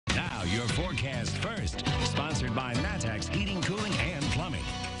Now, your forecast first, sponsored by Matex Heating, Cooling, and Plumbing.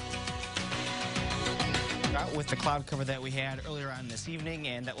 With the cloud cover that we had earlier on this evening,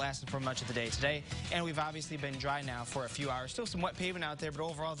 and that lasted for much of the day today. And we've obviously been dry now for a few hours. Still some wet pavement out there, but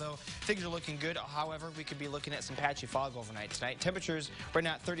overall, though, things are looking good. However, we could be looking at some patchy fog overnight tonight. Temperatures right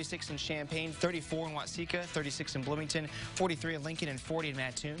now at 36 in Champaign, 34 in Watseka, 36 in Bloomington, 43 in Lincoln, and 40 in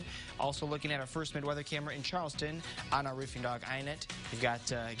Mattoon. Also looking at our first mid-weather camera in Charleston on our Roofing Dog iNet. We've got,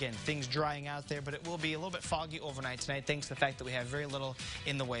 again, things drying out there, but it will be a little bit foggy overnight tonight, thanks to the fact that we have very little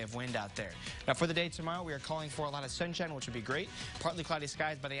in the way of wind out there. Now, for the day tomorrow, we are calling for a lot of sunshine, which would be great. Partly cloudy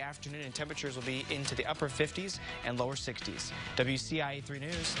skies by the afternoon, and temperatures will be into the upper 50s and lower 60s. WCIA 3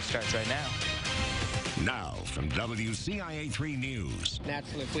 News starts right now. Now, from WCIA 3 News.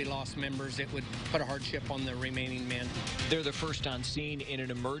 Naturally, if we lost members, it would put a hardship on the remaining men. They're the first on scene in an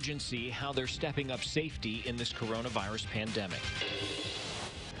emergency, how they're stepping up safety in this coronavirus pandemic.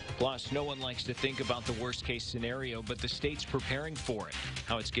 Plus, no one likes to think about the worst-case scenario, but the state's preparing for it,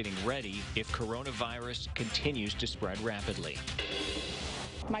 how it's getting ready if coronavirus continues to spread rapidly.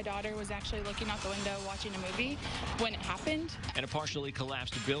 My daughter was actually looking out the window watching a movie when it happened. And a partially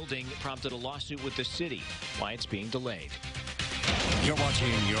collapsed building prompted a lawsuit with the city, why it's being delayed. You're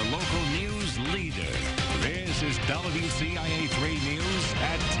watching your local news leader. This is WCIA 3 News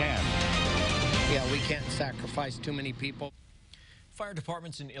at 10. Yeah, we can't sacrifice too many people. Fire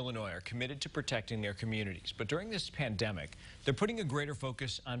departments in Illinois are committed to protecting their communities, but during this pandemic, they're putting a greater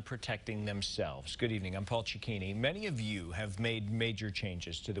focus on protecting themselves. Good evening, I'm Paul Cicchini. Many of you have made major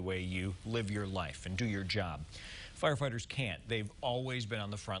changes to the way you live your life and do your job. Firefighters can't. They've always been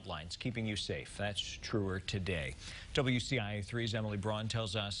on the front lines, keeping you safe. That's truer today. WCIA 3's Emily Braun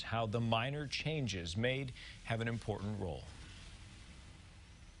tells us how the minor changes made have an important role.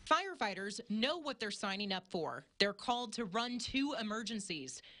 Firefighters know what they're signing up for. They're called to run 2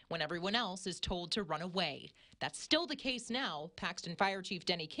 emergencies when everyone else is told to run away. That's still the case now. Paxton Fire Chief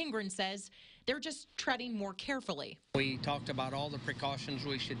Denny Kingren says they're just treading more carefully. We talked about all the precautions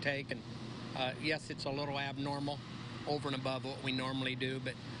we should take, and yes, it's a little abnormal over and above what we normally do,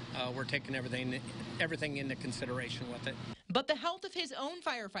 but we're taking everything into consideration with it. But the health of his own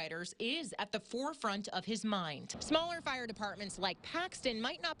firefighters is at the forefront of his mind. Smaller fire departments like Paxton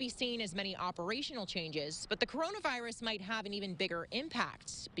might not be seeing as many operational changes, but the coronavirus might have an even bigger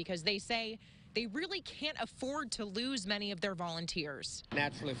impact because they say they really can't afford to lose many of their volunteers.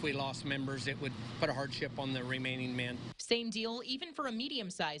 Naturally, if we lost members, it would put a hardship on the remaining men. Same deal even for a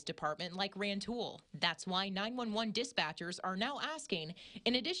medium-sized department like Rantoul. That's why 911 dispatchers are now asking,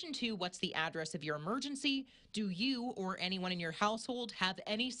 in addition to what's the address of your emergency, do you or anyone in your household have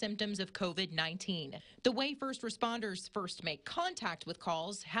any symptoms of COVID-19? The way first responders first make contact with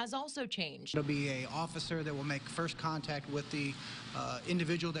calls has also changed. It'll be an officer that will make first contact with the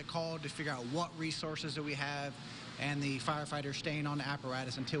individual that called to figure out what resources that we have, and the firefighters staying on the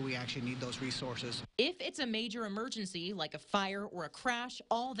apparatus until we actually need those resources. If it's a major emergency like a fire or a crash,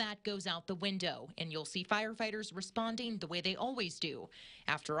 all that goes out the window, and you'll see firefighters responding the way they always do.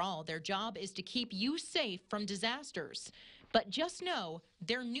 After all, their job is to keep you safe from disasters. But just know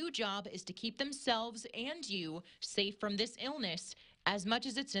their new job is to keep themselves and you safe from this illness as much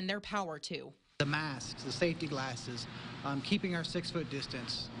as it's in their power to. The masks, the safety glasses, keeping our 6-foot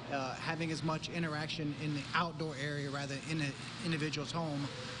distance, having as much interaction in the outdoor area rather than in an individual's home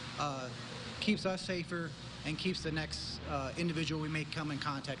keeps us safer and keeps the next individual we may come in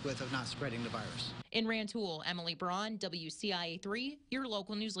contact with of not spreading the virus. In Rantoul, Emily Braun, WCIA 3, your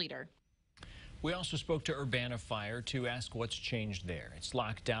local news leader. We also spoke to Urbana Fire to ask what's changed there. It's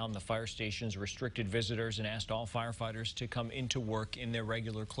locked down the fire station's restricted visitors and asked all firefighters to come into work in their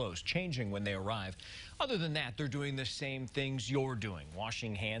regular clothes, changing when they arrive. Other than that, they're doing the same things you're doing,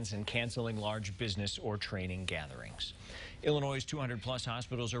 washing hands and canceling large business or training gatherings. Illinois' 200-plus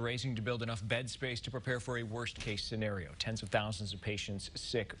hospitals are racing to build enough bed space to prepare for a worst-case scenario. Tens of thousands of patients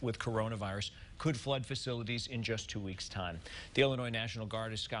sick with coronavirus could flood facilities in just 2 weeks' time. The Illinois National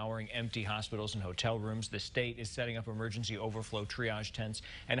Guard is scouring empty hospitals and hotel rooms. The state is setting up emergency overflow triage tents,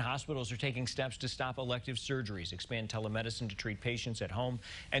 and hospitals are taking steps to stop elective surgeries, expand telemedicine to treat patients at home,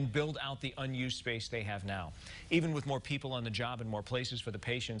 and build out the unused space they have now. Even with more people on the job and more places for the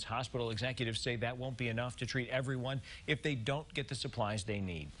patients, hospital executives say that won't be enough to treat everyone if they don't get the supplies they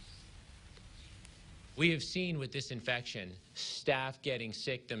need. We have seen with this infection, staff getting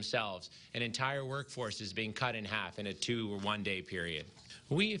sick themselves, and entire workforces being cut in half in a 2 or 1 day period.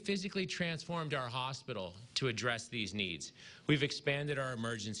 We have physically transformed our hospital to address these needs. We've expanded our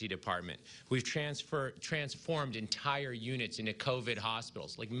emergency department. We've transformed entire units into COVID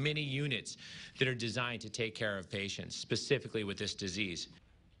hospitals, like mini units that are designed to take care of patients, specifically with this disease.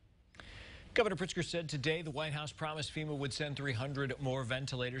 Governor Pritzker said today the White House promised FEMA would send 300 more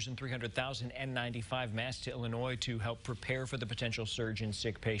ventilators and 300,000 N95 masks to Illinois to help prepare for the potential surge in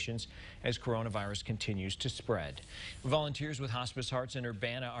sick patients as coronavirus continues to spread. Volunteers with Hospice Hearts in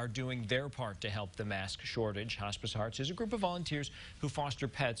Urbana are doing their part to help the mask shortage. Hospice Hearts is a group of volunteers who foster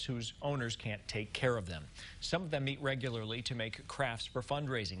pets whose owners can't take care of them. Some of them meet regularly to make crafts for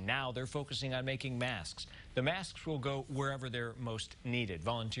fundraising. Now they're focusing on making masks. The masks will go wherever they're most needed.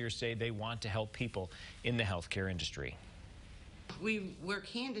 Volunteers say they want to help people in the healthcare industry. We work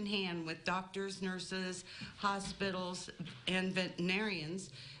hand in hand with doctors, nurses, hospitals, and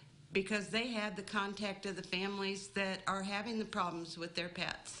veterinarians because they have the contact of the families that are having the problems with their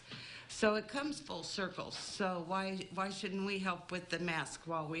pets. So it comes full circle. So why shouldn't we help with the mask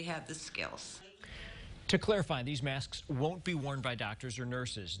while we have the skills? To clarify, these masks won't be worn by doctors or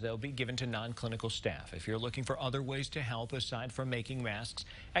nurses. They'll be given to non-clinical staff. If you're looking for other ways to help aside from making masks,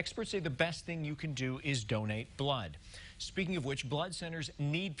 experts say the best thing you can do is donate blood. Speaking of which, blood centers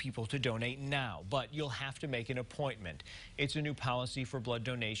need people to donate now, but you'll have to make an appointment. It's a new policy for blood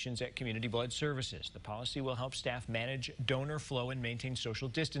donations at Community Blood Services. The policy will help staff manage donor flow and maintain social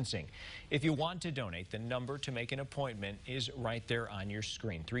distancing. If you want to donate, the number to make an appointment is right there on your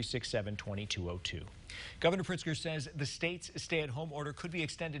screen, 367-2202. Governor Pritzker says the state's stay-at-home order could be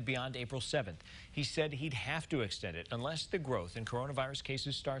extended beyond April 7th. He said he'd have to extend it unless the growth in coronavirus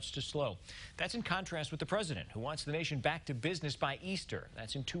cases starts to slow. That's in contrast with the president, who wants the nation back to business by Easter.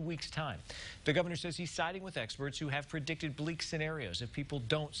 That's in 2 weeks' time. The governor says he's siding with experts who have predicted bleak scenarios if people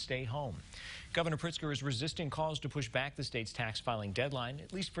don't stay home. Governor Pritzker is resisting calls to push back the state's tax filing deadline,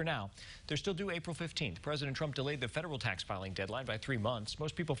 at least for now. They're still due April 15th. President Trump delayed the federal tax filing deadline by 3 months.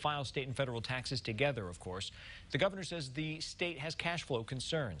 Most people file state and federal taxes together, of course. The governor says the state has cash flow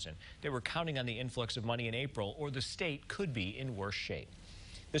concerns, and they were counting on the influx of money in April, or the state could be in worse shape.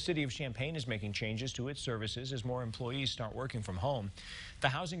 The city of Champaign is making changes to its services as more employees start working from home. The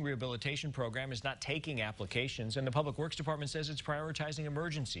housing rehabilitation program is not taking applications, and the Public Works Department says it's prioritizing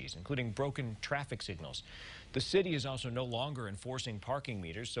emergencies, including broken traffic signals. The city is also no longer enforcing parking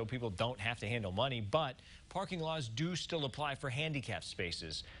meters, so people don't have to handle money, but parking laws do still apply for handicapped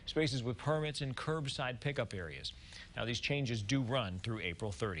spaces, spaces with permits and curbside pickup areas. Now, these changes do run through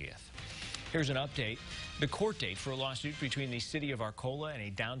April 30th. Here's an update. The court date for a lawsuit between the city of Arcola and a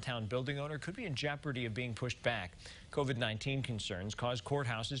downtown building owner could be in jeopardy of being pushed back. COVID-19 concerns caused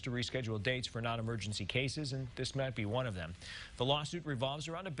courthouses to reschedule dates for non-emergency cases, and this might be one of them. The lawsuit revolves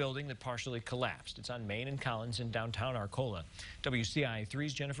around a building that partially collapsed. It's on Main and Collins in downtown Arcola. WCIA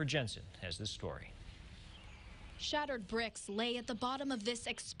 3's Jennifer Jensen has this story. Shattered bricks lay at the bottom of this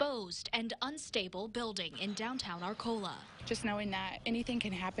exposed and unstable building in downtown Arcola. Just knowing that anything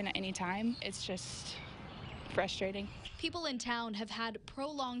can happen at any time, it's just frustrating. People in town have had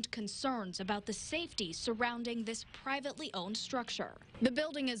prolonged concerns about the safety surrounding this privately owned structure. The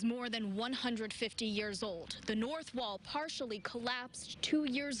building is more than 150 years old. The north wall partially collapsed 2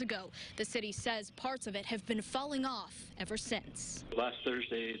 years ago. The city says parts of it have been falling off ever since. Last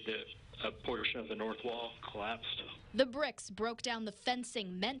Thursday, a portion of the north wall collapsed. The bricks broke down the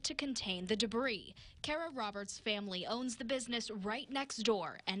fencing meant to contain the debris. Kara Roberts' family owns the business right next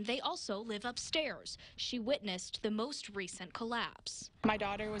door, and they also live upstairs. She witnessed the most recent collapse. My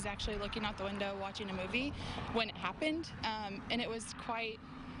daughter was actually looking out the window watching a movie when it happened, and it was quite,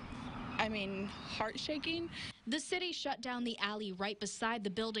 heart-shaking. The city shut down the alley right beside the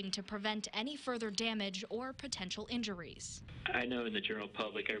building to prevent any further damage or potential injuries. I know in the general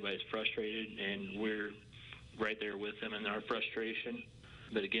public everybody's frustrated, and we're right there with them in our frustration.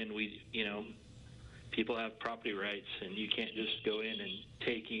 But again, people have property rights, and you can't just go in and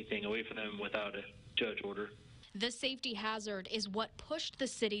take anything away from them without a judge order. The safety hazard is what pushed the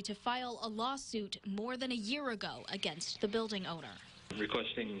city to file a lawsuit more than a year ago against the building owner,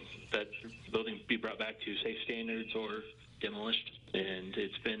 requesting that the building be brought back to safe standards or demolished, and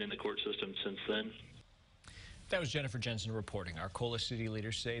it's been in the court system since then. That was Jennifer Jensen reporting. Arcola city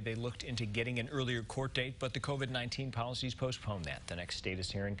leaders say they looked into getting an earlier court date, but the COVID-19 policies postponed that. The next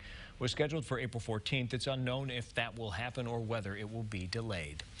status hearing was scheduled for April 14th. It's unknown if that will happen or whether it will be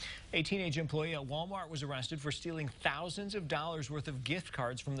delayed. A teenage employee at Walmart was arrested for stealing thousands of dollars worth of gift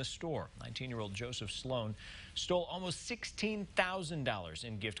cards from the store. 19-year-old Joseph Sloan stole almost $16,000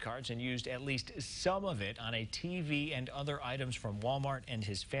 in gift cards and used at least some of it on a TV and other items from Walmart and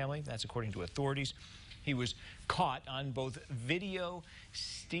his family. That's according to authorities. He was caught on video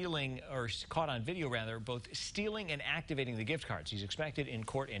rather, both stealing and activating the gift cards. He's expected in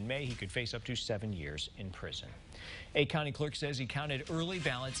court in May. He could face up to 7 years in prison. A county clerk says he counted early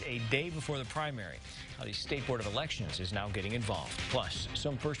ballots a day before the primary. Now, the State Board of Elections is now getting involved. Plus,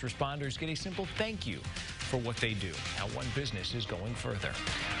 some first responders get a simple thank you for what they do. How one business is going further.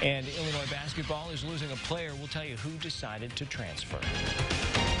 And Illinois basketball is losing a player. We'll tell you who decided to transfer.